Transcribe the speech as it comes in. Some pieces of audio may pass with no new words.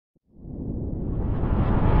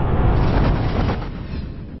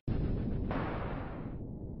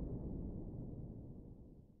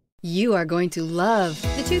You are going to love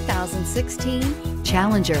the 2016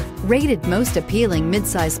 Challenger. Rated most appealing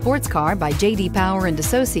midsize sports car by J.D. Power and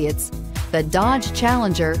Associates, the Dodge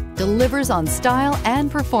Challenger delivers on style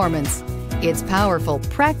and performance. It's powerful,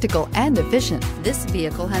 practical, and efficient. This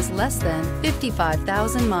vehicle has less than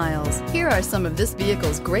 55,000 miles. Here are some of this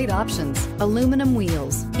vehicle's great options: aluminum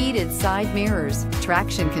wheels, heated side mirrors,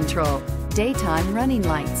 traction control, daytime running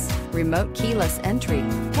lights, remote keyless entry,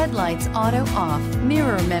 headlights auto off,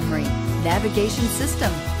 mirror memory, navigation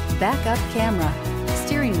system, backup camera,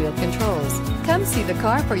 steering wheel controls. Come see the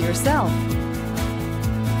car for yourself.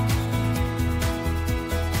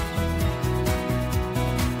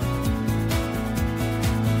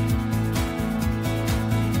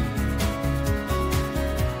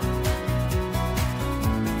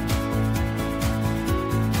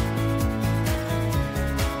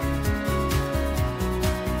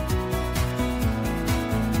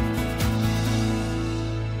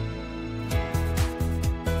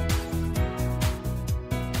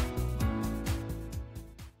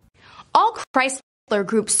 All Chrysler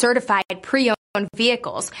Group certified pre-owned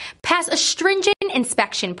vehicles pass a stringent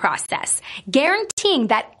inspection process, guaranteeing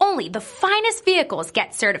that only the finest vehicles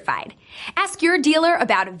get certified. Ask your dealer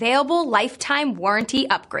about available lifetime warranty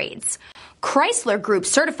upgrades. Chrysler Group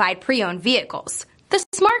certified pre-owned vehicles. The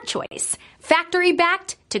smart choice. Factory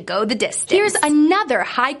backed to go the distance. Here's another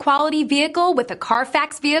high-quality vehicle with a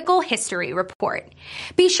Carfax Vehicle History Report.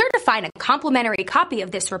 Be sure to find a complimentary copy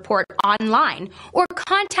of this report online or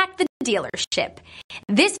contact the dealership.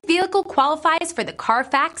 This vehicle qualifies for the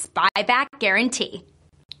Carfax Buyback Guarantee.